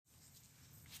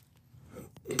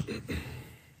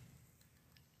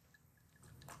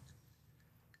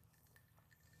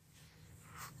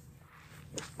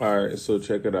All right, so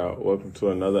check it out. Welcome to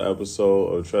another episode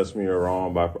of Trust Me or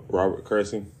Wrong by Robert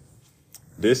Kersey.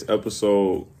 This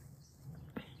episode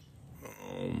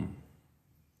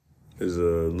is a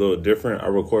little different. I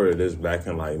recorded this back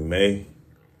in May,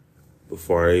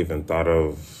 before I even thought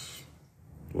of,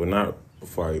 not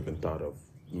before I even thought of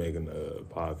making a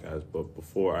podcast, but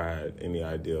before I had any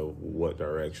idea of what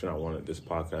direction I wanted this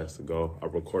podcast to go. I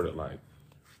recorded like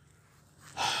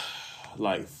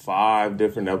 5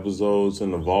 different episodes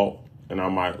in the vault, and I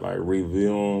might review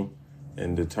them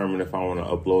and determine if I want to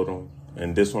upload them.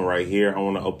 And this one right here, I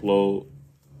want to upload.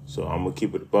 So I'm gonna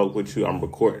keep it a buck with you. I'm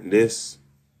recording this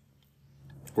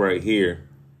right here,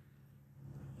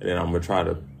 and then I'm gonna try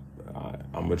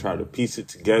to piece it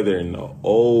together in the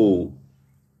old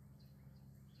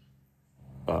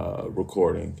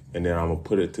recording, and then I'm gonna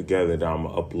put it together. Then I'm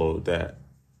gonna upload that.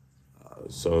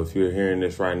 So if you're hearing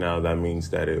this right now, that means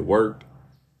that it worked.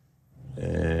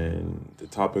 And the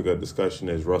topic of discussion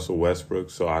is Russell Westbrook.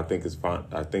 So I think it's fun.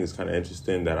 I think it's kind of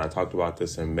interesting that I talked about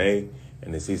this in May,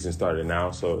 and the season started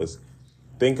now. So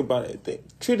think about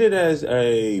it. Treat it as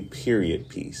a period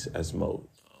piece, as mode,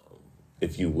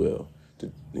 if you will.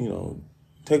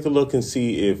 Take a look and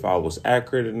see if I was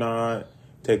accurate or not.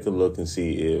 Take a look and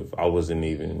see if I wasn't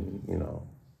even,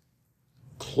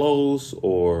 close,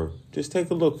 or just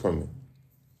take a look from it.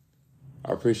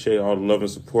 I appreciate all the love and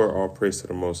support. All praise to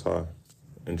the Most High.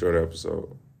 Enjoy the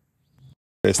episode.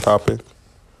 Today's topic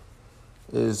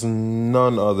is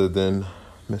none other than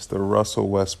Mr. Russell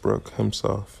Westbrook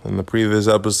himself. In the previous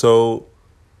episode,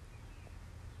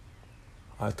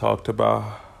 I talked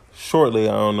about shortly,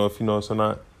 I don't know if you noticed or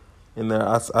not, in there,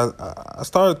 I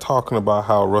started talking about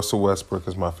how Russell Westbrook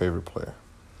is my favorite player.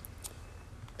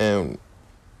 And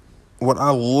what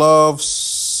I love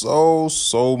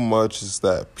so much is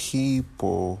that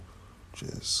people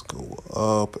just go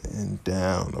up and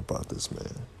down about this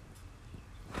man.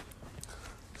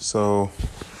 So,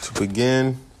 to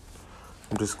begin,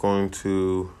 I'm just going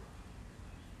to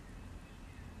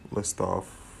list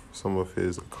off some of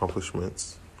his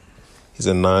accomplishments. He's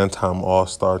a 9-time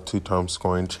All-Star, 2-time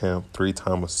scoring champ,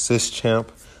 3-time assist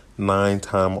champ,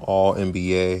 9-time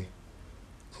All-NBA,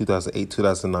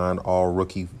 2008-2009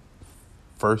 All-Rookie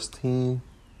First Team,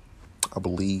 I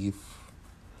believe,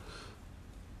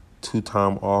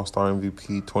 2-time All-Star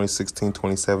MVP,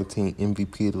 2016-2017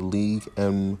 MVP of the league,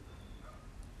 and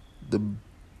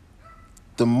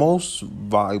the most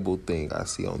valuable thing I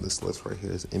see on this list right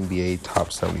here is NBA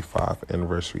Top 75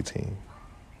 Anniversary Team.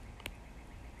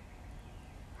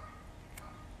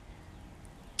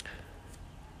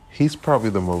 He's probably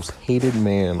the most hated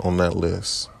man on that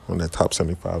list, on that top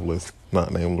 75 list,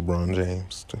 not named LeBron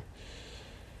James.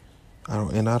 I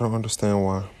don't understand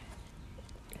why.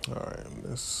 All right,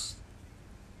 let's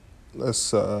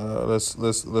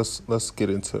get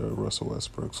into Russell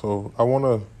Westbrook. So I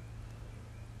wanna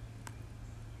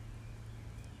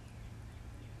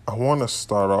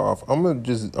start off. I'm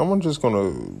just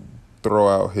gonna throw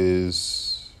out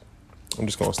his. I'm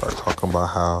just gonna start talking about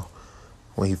how,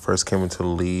 when he first came into the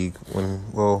league,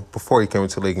 before he came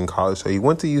into the league in college. So he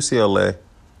went to UCLA.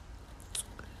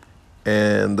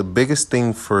 And the biggest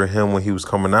thing for him when he was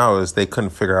coming out is they couldn't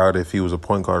figure out if he was a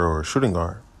point guard or a shooting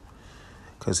guard.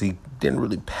 Because he didn't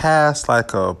really pass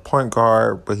like a point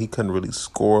guard, but he couldn't really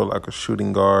score like a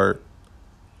shooting guard.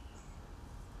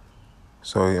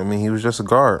 So, he was just a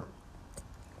guard.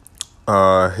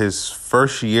 His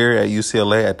first year at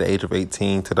UCLA at the age of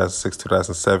 18, 2006,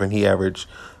 2007, he averaged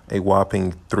a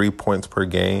whopping 3 points per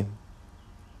game.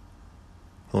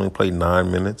 He only played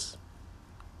 9 minutes.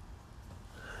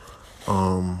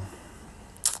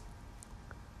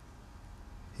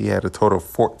 He had a total of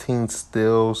 14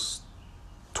 steals,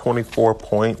 24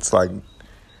 points. Like,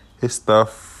 his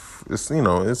stuff is,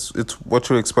 it's what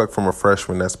you expect from a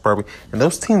freshman. That's probably, and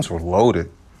those teams were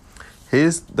loaded.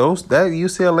 That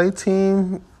UCLA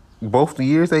team, both the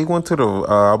years they went to the,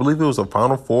 I believe it was a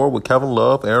Final Four with Kevin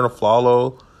Love, Aaron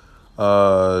Aflalo,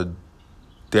 Darren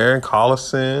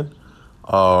Collison,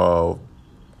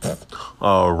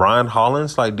 Ryan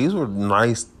Hollins. Like, these were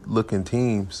nice looking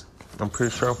teams. I'm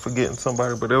pretty sure I'm forgetting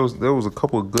somebody, but there was a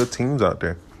couple of good teams out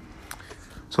there.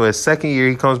 So his second year,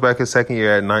 he comes back his second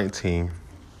year at 19,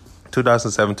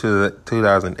 2007 to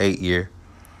 2008 year.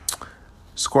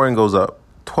 Scoring goes up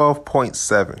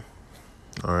 12.7.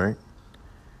 All right.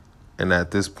 And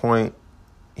at this point,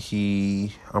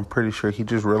 I'm pretty sure he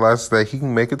just realized that he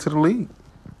can make it to the league.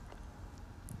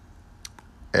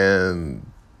 And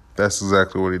That's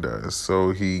exactly what he does.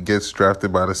 So he gets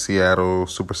drafted by the Seattle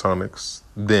Supersonics,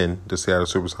 then the Seattle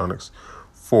Supersonics,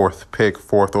 fourth pick,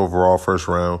 fourth overall, first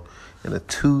round in the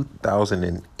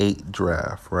 2008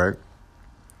 draft, right?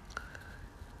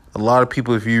 A lot of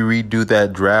people, if you redo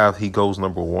that draft, he goes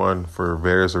number one for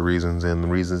various reasons, and the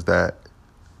reasons that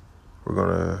we're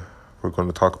gonna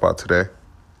talk about today.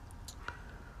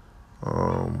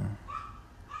 I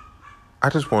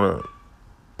just want to,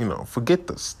 forget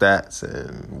the stats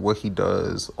and what he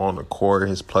does on the court,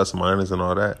 his plus minus and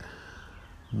all that.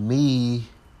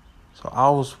 So I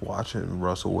was watching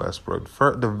Russell Westbrook.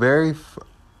 The very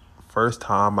first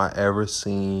time I ever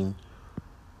seen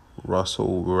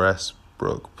Russell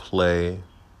Westbrook play,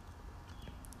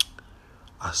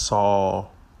 I saw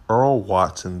Earl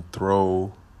Watson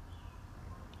throw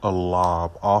a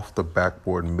lob off the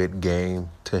backboard mid-game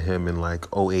to him in like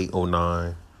 08,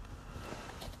 09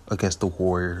 against the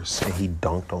Warriors, and he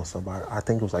dunked on somebody. I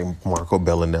think it was like Marco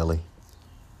Bellinelli.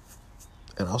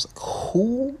 And I was like,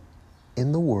 who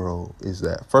in the world is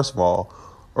that? First of all,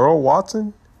 Earl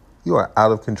Watson, you are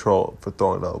out of control for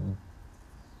throwing a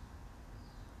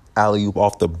alley-oop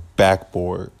off the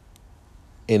backboard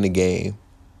in the game.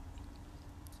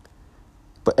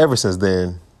 But ever since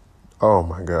then, oh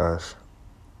my gosh.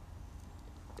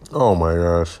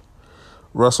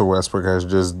 Russell Westbrook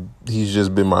he's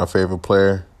just been my favorite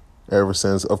player ever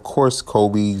since. Of course,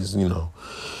 Kobe's,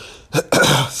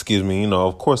 excuse me,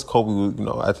 of course, Kobe,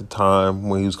 at the time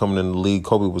when he was coming in the league,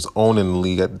 Kobe was owning the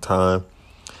league at the time.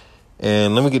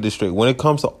 And let me get this straight. When it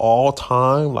comes to all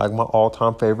time, like my all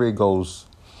time favorite, it goes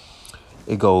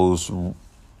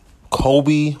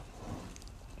Kobe,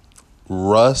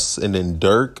 Russ, and then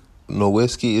Dirk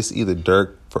Nowitzki. It's either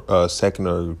Dirk second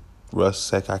or Russ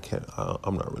second.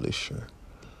 I'm not really sure.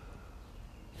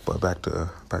 But back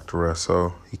to Russ.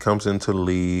 So he comes into the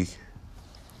league.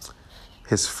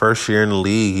 His first year in the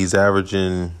league, he's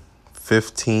averaging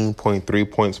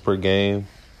 15.3 points per game.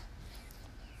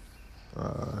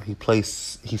 He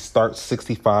starts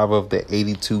 65 of the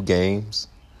 82 games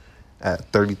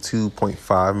at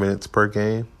 32.5 minutes per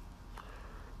game.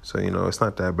 So, it's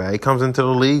not that bad. He comes into the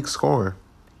league scoring.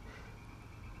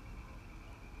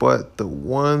 But the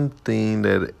one thing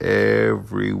that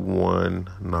everyone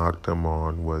knocked him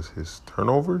on was his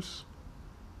turnovers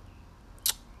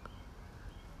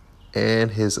and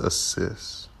his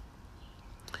assists.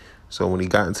 So when he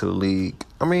got into the league,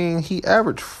 he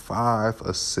averaged 5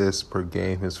 assists per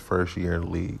game his first year in the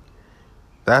league.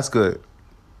 That's good.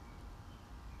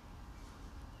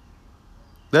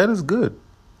 That is good.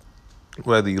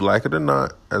 Whether you like it or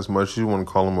not, as much as you want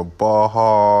to call him a ball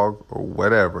hog or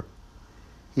whatever,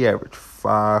 he averaged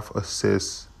 5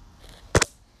 assists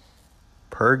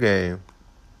per game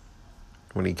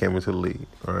when he came into the league,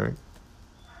 all right?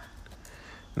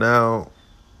 Now,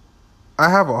 I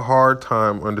have a hard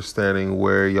time understanding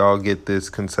where y'all get this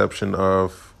conception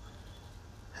of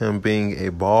him being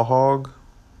a ball hog.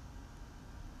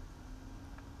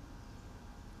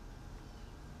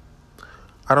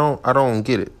 I don't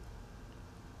get it.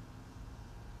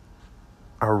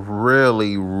 I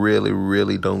really, really,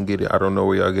 really don't get it. I don't know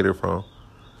where y'all get it from.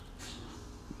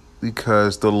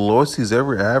 Because the lowest he's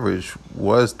ever averaged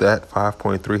was that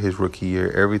 5.3 his rookie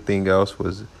year. Everything else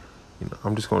was,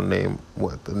 I'm just going to name,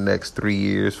 the next 3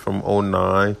 years from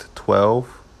 09 to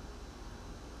 12.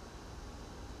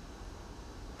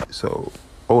 So,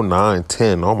 09,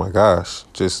 10, oh my gosh.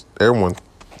 Just everyone,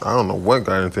 I don't know what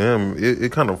got into him.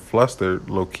 It kind of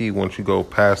flustered low-key once you go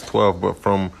past 12. But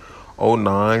from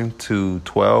 09 to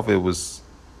 12, it was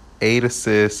 8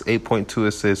 assists, 8.2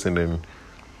 assists, and then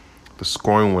the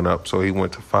scoring went up, so he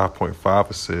went to 5.5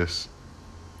 assists.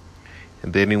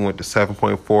 And then he went to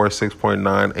 7.4,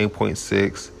 6.9,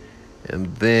 8.6.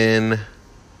 And then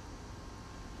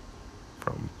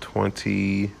from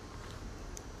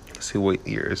what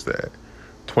year is that?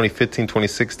 2015,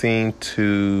 2016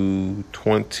 to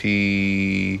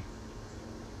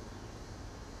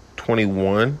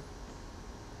 2021.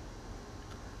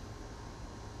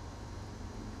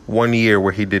 1 year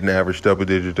where he didn't average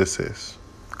double-digit assists.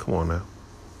 Come on now.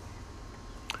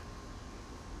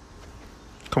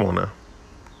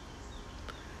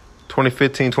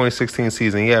 2015, 2016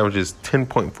 season, he averages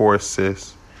 10.4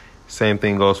 assists. Same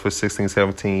thing goes for 16,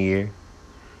 17 year.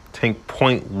 Take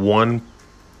 0.1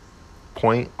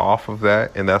 point off of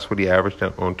that, and that's what he averaged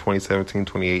on 2017,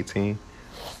 2018.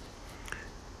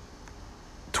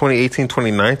 2018,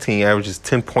 2019, he averages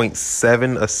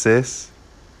 10.7 assists.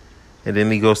 And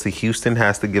then he goes to Houston,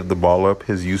 has to give the ball up.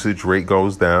 His usage rate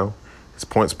goes down. His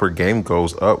points per game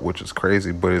goes up, which is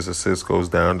crazy, but his assists goes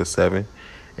down to 7.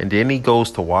 And then he goes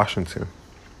to Washington.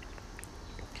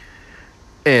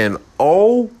 And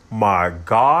oh my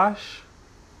gosh,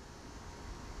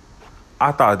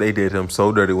 I thought they did him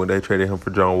so dirty when they traded him for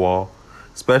John Wall.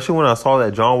 Especially when I saw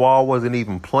that John Wall wasn't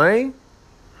even playing.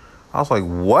 I was like,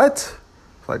 what?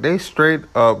 Like, they straight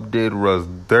up did Russ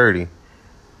dirty.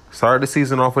 Started the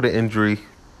season off with an injury.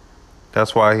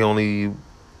 That's why he only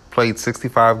played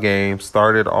 65 games.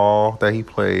 Started all that he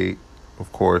played,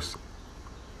 of course.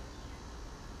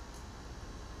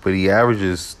 But he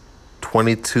averages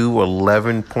 22,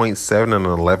 11.7, and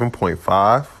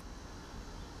 11.5.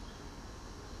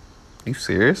 You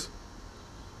serious?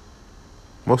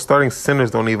 Most starting centers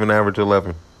don't even average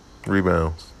 11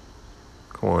 rebounds.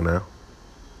 Come on now.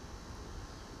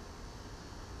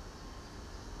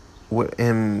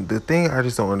 And the thing I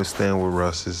just don't understand with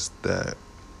Russ is that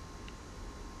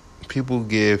people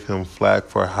give him flack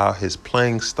for how his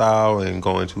playing style and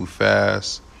going too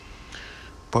fast.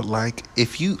 But like,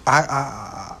 if you,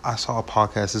 I saw a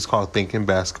podcast. It's called Thinking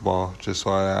Basketball. Just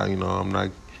so I'm not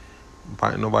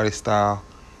fighting nobody's style.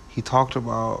 He talked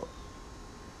about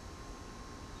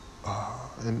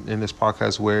in this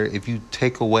podcast where if you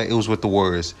take away, it was with the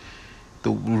Warriors.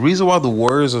 The reason why the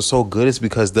Warriors are so good is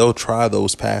because they'll try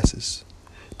those passes.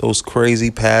 Those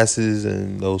crazy passes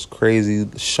and those crazy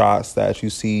shots that you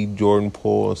see Jordan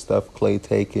pull and Steph Clay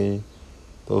taking.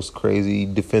 Those crazy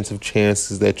defensive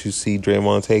chances that you see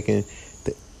Draymond taking.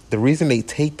 The reason they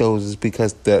take those is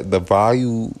because the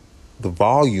volume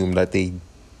that they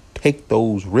take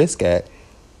those risks at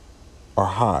are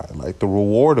high. Like, the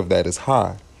reward of that is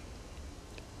high.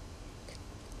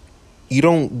 You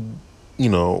don't,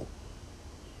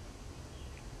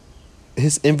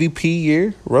 his MVP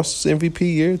year, Russell's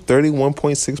MVP year,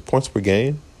 31.6 points per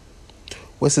game,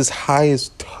 was his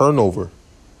highest turnover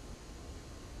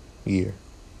year,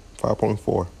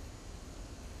 5.4.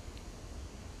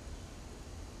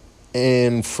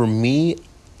 And for me,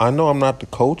 I know I'm not the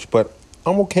coach, but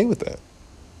I'm okay with that.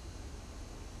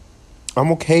 I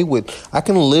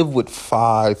can live with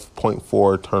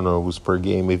 5.4 turnovers per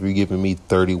game if you're giving me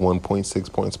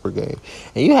 31.6 points per game.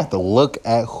 And you have to look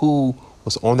at who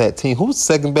was on that team. Who was the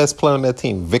second best player on that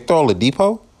team? Victor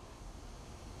Oladipo?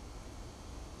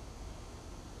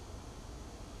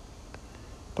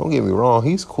 Don't get me wrong,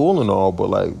 he's cool and all, but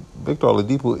like, Victor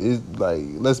Oladipo is, like,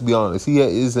 let's be honest, he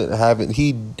isn't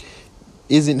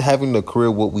having the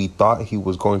career what we thought he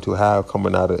was going to have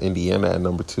coming out of Indiana at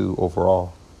number 2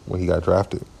 overall when he got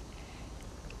drafted.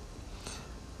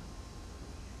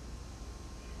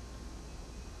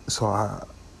 So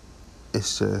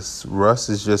it's just, Russ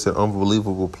is just an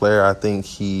unbelievable player. I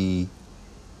think you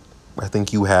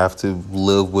have to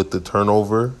live with the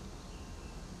turnover,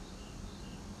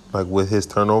 like with his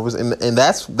turnovers, and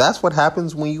that's what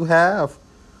happens when you have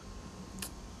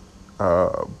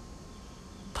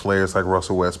players like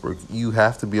Russell Westbrook. You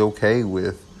have to be okay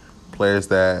with players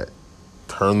that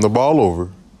turn the ball over.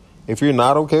 If you're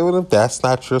not okay with them, that's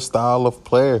not your style of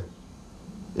player.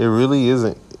 It really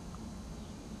isn't.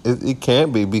 It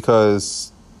can't be,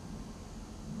 because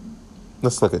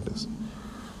let's look at this.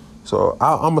 So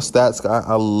I'm a stats guy.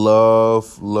 I love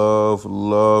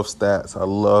stats. I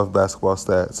love basketball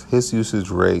stats. His usage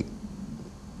rate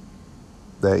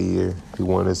that year he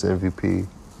won his MVP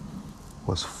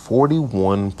was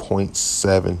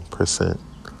 41.7%.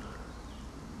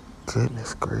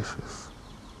 Goodness gracious.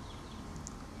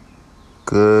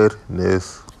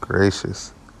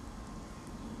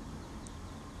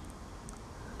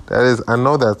 I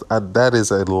know that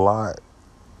is a lot.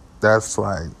 That's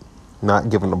like not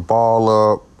giving the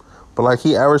ball up, but like,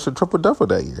 he averaged a triple-double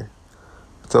that year.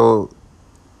 So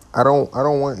I don't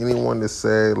want anyone to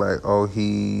say like,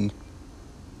 he's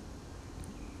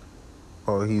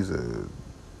a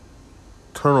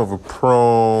turnover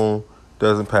prone,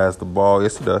 doesn't pass the ball.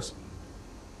 Yes, he does.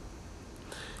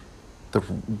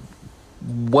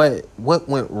 What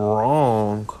went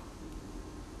wrong?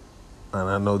 And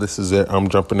I know this is it. I'm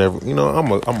jumping I'm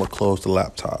gonna close the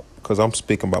laptop because I'm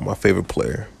speaking about my favorite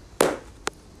player.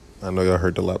 I know y'all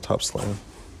heard the laptop slam.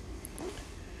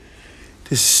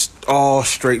 This is all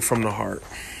straight from the heart.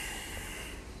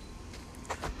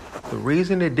 The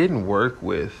reason it didn't work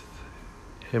with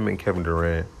him and Kevin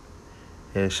Durant,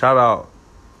 and shout out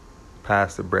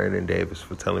Pastor Brandon Davis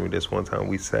for telling me this one time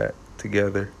we sat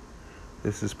together.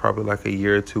 This is probably like a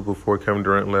year or two before Kevin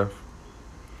Durant left.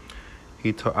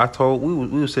 We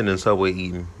were sitting in Subway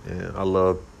eating, and I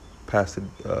love Pastor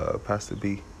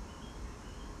B.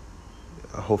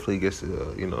 Hopefully he gets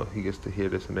to hear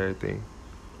this and everything.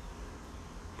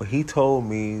 But he told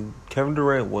me Kevin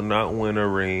Durant will not win a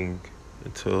ring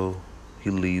until he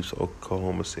leaves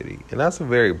Oklahoma City. And that's a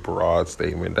very broad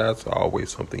statement. That's always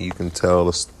something you can tell,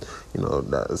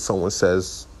 that someone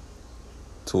says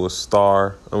to a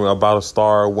star, about a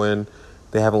star when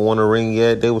they haven't won a ring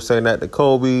yet. They were saying that to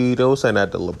Kobe. They were saying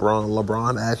that to LeBron.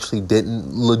 LeBron actually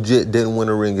didn't win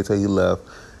a ring until he left.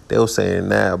 They were saying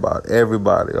that about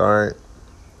everybody, all right?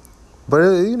 But,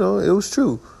 it was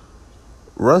true.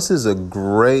 Russ is a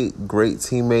great, great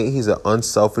teammate. He's an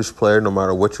unselfish player no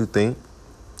matter what you think.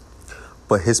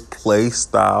 But his play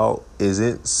style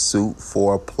isn't suit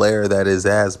for a player that is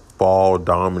as ball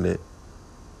dominant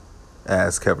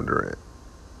as Kevin Durant.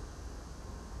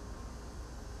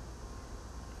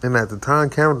 And at the time,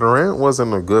 Kevin Durant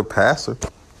wasn't a good passer.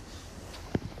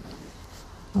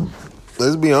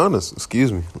 Let's be honest.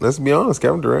 Let's be honest.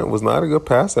 Kevin Durant was not a good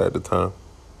passer at the time.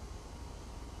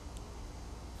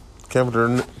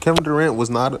 Kevin Durant was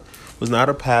not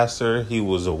a passer. He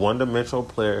was a one-dimensional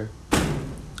player.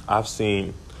 I've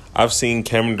seen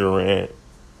Kevin Durant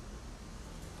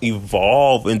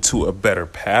evolve into a better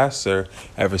passer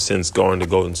ever since going to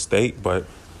Golden State, but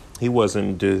he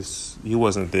wasn't this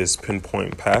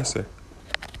pinpoint passer.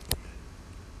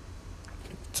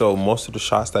 So most of the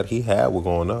shots that he had were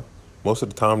going up. Most of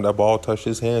the time that ball touched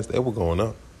his hands, they were going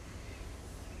up.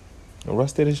 And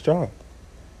Russ did his job.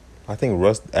 I think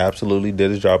Russ absolutely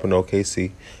did his job in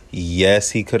OKC.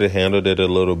 Yes, he could have handled it a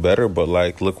little better, but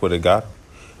look what it got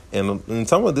him. And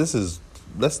some of this is,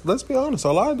 let's be honest,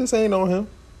 a lot of this ain't on him.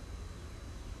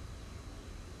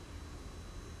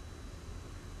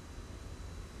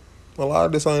 A lot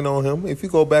of this ain't on him. If you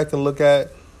go back and look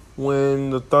at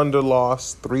when the Thunder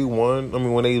lost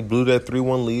 3-1, when they blew that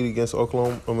 3-1 lead against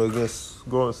against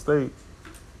Golden State.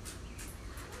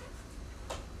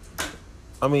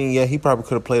 He probably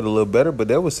could have played a little better, but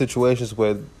there were situations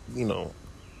where,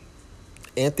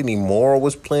 Anthony Moore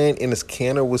was playing, Enes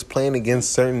Kanter was playing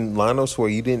against certain lineups where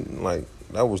you didn't,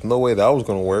 that was no way that was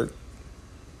going to work.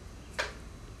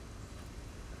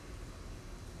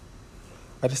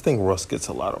 I just think Russ gets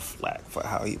a lot of flack for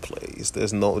how he plays.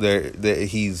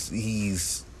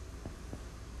 He's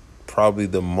probably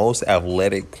the most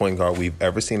athletic point guard we've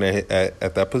ever seen at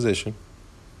that position.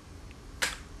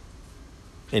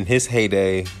 In his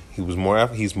heyday, he's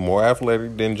more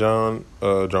athletic than John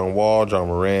Wall, John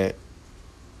Morant,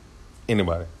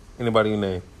 anybody you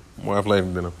name, more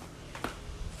athletic than him.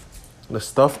 The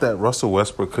stuff that Russell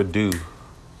Westbrook could do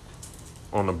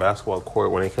on the basketball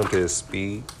court when it comes to his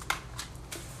speed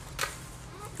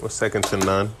was second to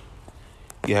none.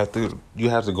 You have to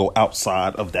go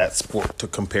outside of that sport to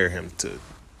compare him to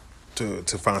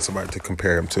find somebody to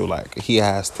compare him to. He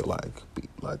has to be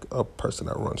a person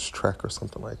that runs track or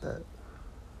something like that.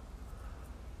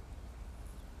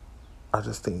 I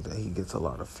just think that he gets a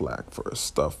lot of flack for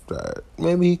stuff that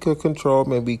maybe he could control,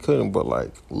 maybe he couldn't, but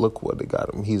look what they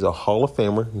got him. He's a Hall of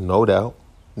Famer, no doubt.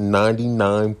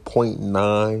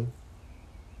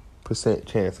 99.9%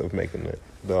 chance of making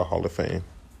the Hall of Fame.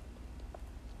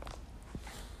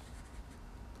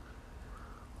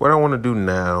 What I want to do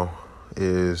now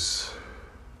is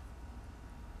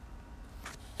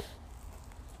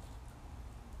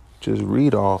just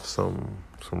read off some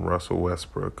Russell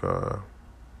Westbrook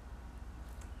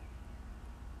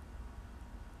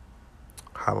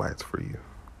highlights for you,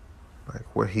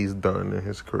 what he's done in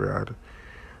his career.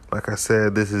 Like I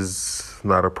said, this is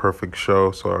not a perfect show,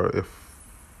 so if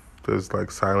there's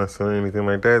silence or anything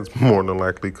like that, it's more than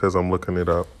likely because I'm looking it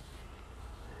up.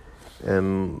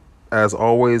 And as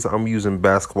always, I'm using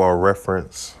Basketball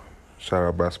Reference. Shout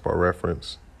out Basketball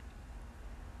Reference.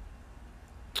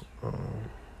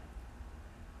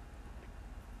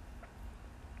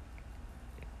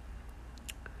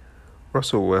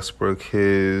 Russell Westbrook,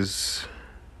 his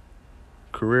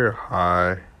career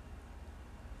high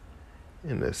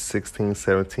in the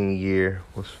 16-17 year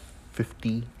was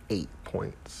 58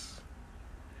 points.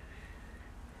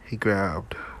 He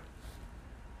grabbed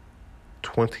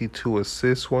 22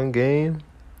 assists one game,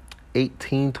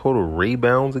 18 total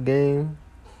rebounds a game.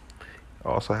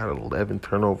 Also had 11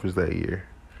 turnovers that year.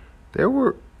 That's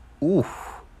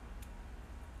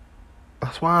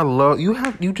why I love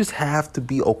you just have to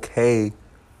be okay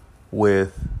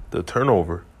with the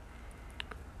turnover.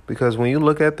 Because when you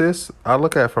look at this, I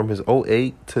look at from his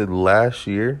 08 to last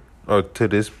year, or to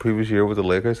this previous year with the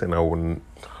Lakers, and I'll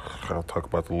talk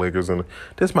about the Lakers, and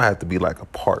this might have to be a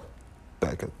 3-part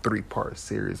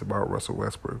series about Russell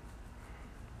Westbrook.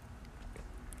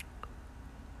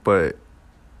 But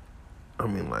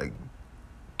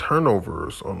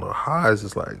turnovers on the highs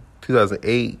is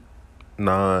 2008,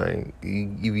 9.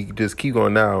 You just keep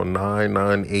going down. 9,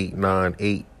 9, 8, 9,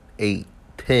 8, 8,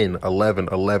 10, 11,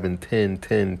 11, 10,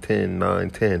 10, 10, 9,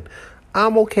 10.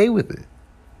 I'm okay with it.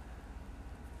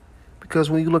 Because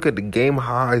when you look at the game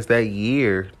highs that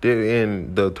year,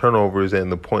 and the turnovers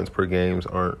and the points per games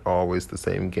aren't always the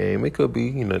same game. It could be,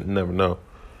 you never know.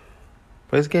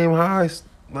 But it's game highs,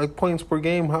 like points per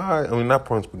game high. I mean, not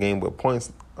points per game, but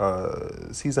points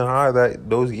season high that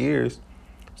those years.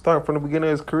 Starting from the beginning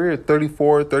of his career,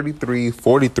 34, 33,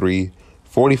 43,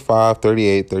 45,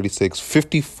 38, 36,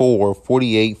 54,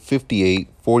 48, 58,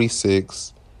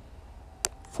 46,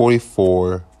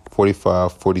 44,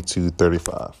 45, 42,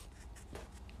 35.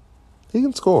 He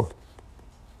can score.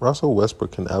 Russell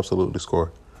Westbrook can absolutely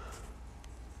score.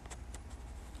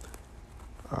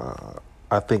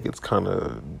 I think it's kind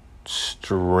of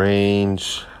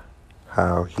strange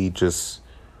how he just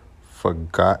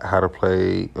forgot how to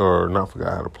play, or not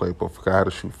forgot how to play, but forgot how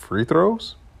to shoot free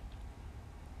throws.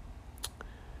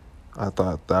 I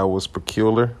thought that was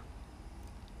peculiar.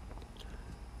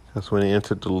 Because when he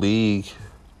entered the league,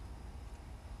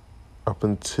 up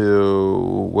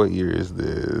until, what year is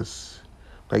this?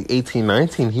 Like 18,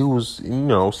 19, he was,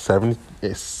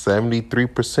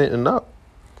 73% and up.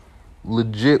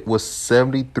 Legit was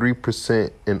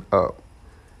 73% and up.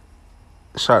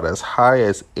 Shot as high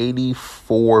as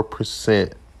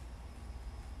 84%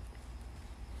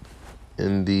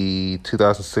 in the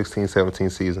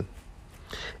 2016-17 season.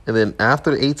 And then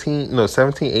after the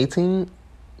 17-18,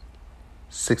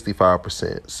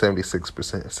 65%, 76%,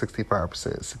 65%,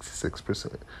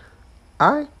 66%.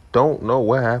 I don't know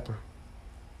what happened.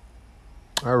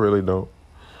 I really don't.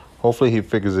 Hopefully he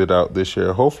figures it out this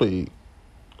year. Hopefully,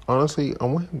 honestly, I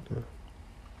want him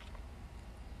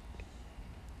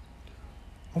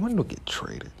to get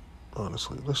traded.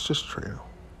 Honestly, let's just trade him.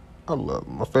 I love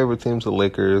him. My favorite team's the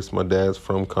Lakers. My dad's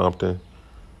from Compton,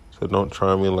 so don't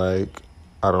try me like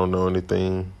I don't know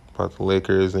anything about the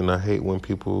Lakers, and I hate when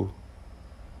people.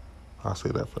 I'll say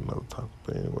that for another topic,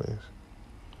 but anyways,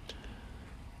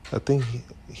 I think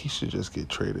he should just get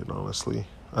traded. Honestly,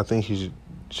 I think he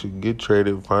should get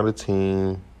traded. Find a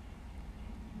team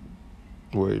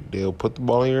where they'll put the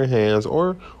ball in your hands,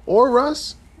 or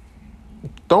Russ.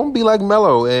 Don't be like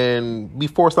Melo and be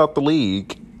forced out the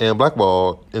league and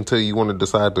blackballed until you want to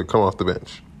decide to come off the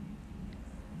bench.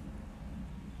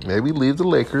 Maybe leave the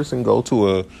Lakers and go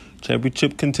to a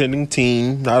championship contending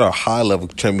team, not a high level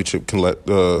championship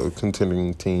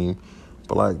contending team,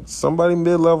 but like somebody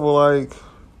mid level. Like,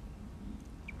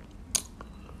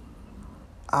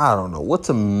 I don't know, what's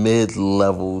a mid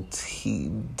level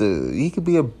team? He could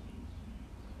be a.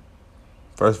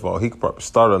 First of all, he could probably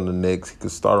start on the Knicks. He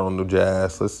could start on the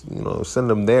Jazz. Let's,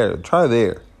 send him there. Try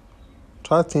there.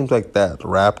 Try teams like that, the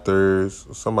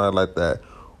Raptors, somebody like that,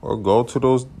 or go to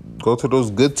those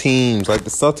good teams like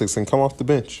the Celtics and come off the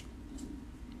bench.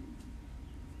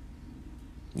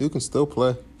 You can still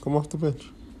play. Come off the bench.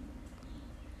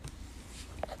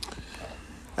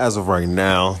 As of right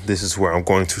now, this is where I'm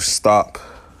going to stop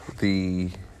the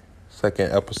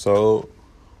second episode,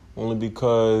 only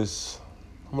because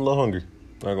I'm a little hungry.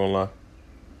 Not gonna lie.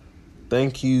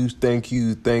 Thank you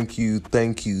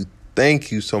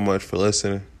so much for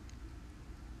listening.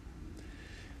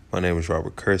 My name is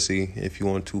Robert Kersey. If you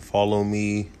want to follow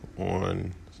me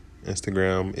on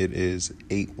Instagram, it is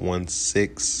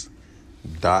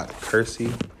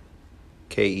 816.Kersey,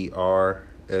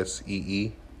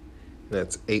 Kersee.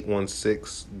 That's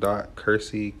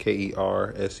 816.Kersey,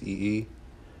 Kersee.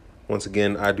 Once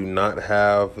again, I do not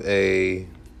have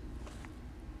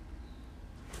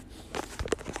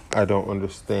I don't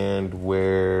understand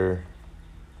where.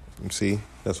 See,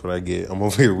 that's what I get. I'm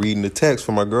over here reading the text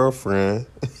from my girlfriend,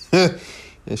 and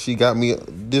she got me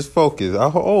disfocused. I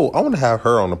want to have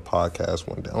her on the podcast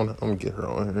one day. I'm going to get her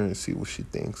on here and see what she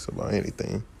thinks about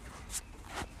anything.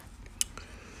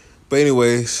 But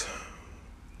anyways,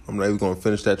 I'm not even going to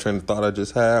finish that train of thought I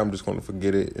just had. I'm just going to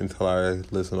forget it until I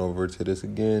listen over to this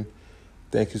again.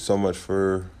 Thank you so much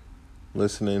for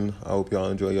listening. I hope y'all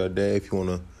enjoy your day. If you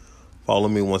want to follow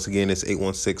me, once again, it's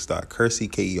 816.Kersey,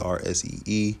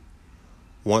 Kersee.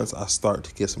 Once I start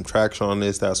to get some traction on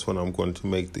this, that's when I'm going to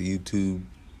make the YouTube,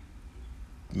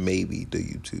 maybe the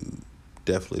YouTube,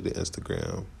 definitely the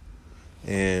Instagram.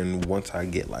 And once I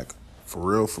get like for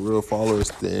real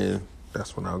followers, then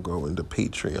that's when I'll go into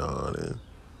Patreon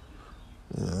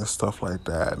and stuff like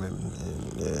that,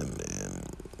 and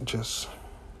just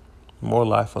more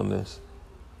life on this.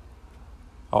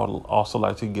 I would also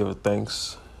like to give a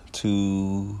thanks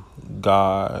to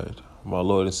God, my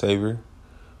Lord and Savior.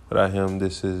 Without him,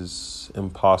 this is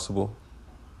impossible.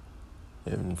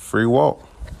 And free walk.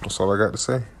 That's all I got to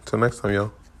say. Till next time,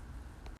 y'all.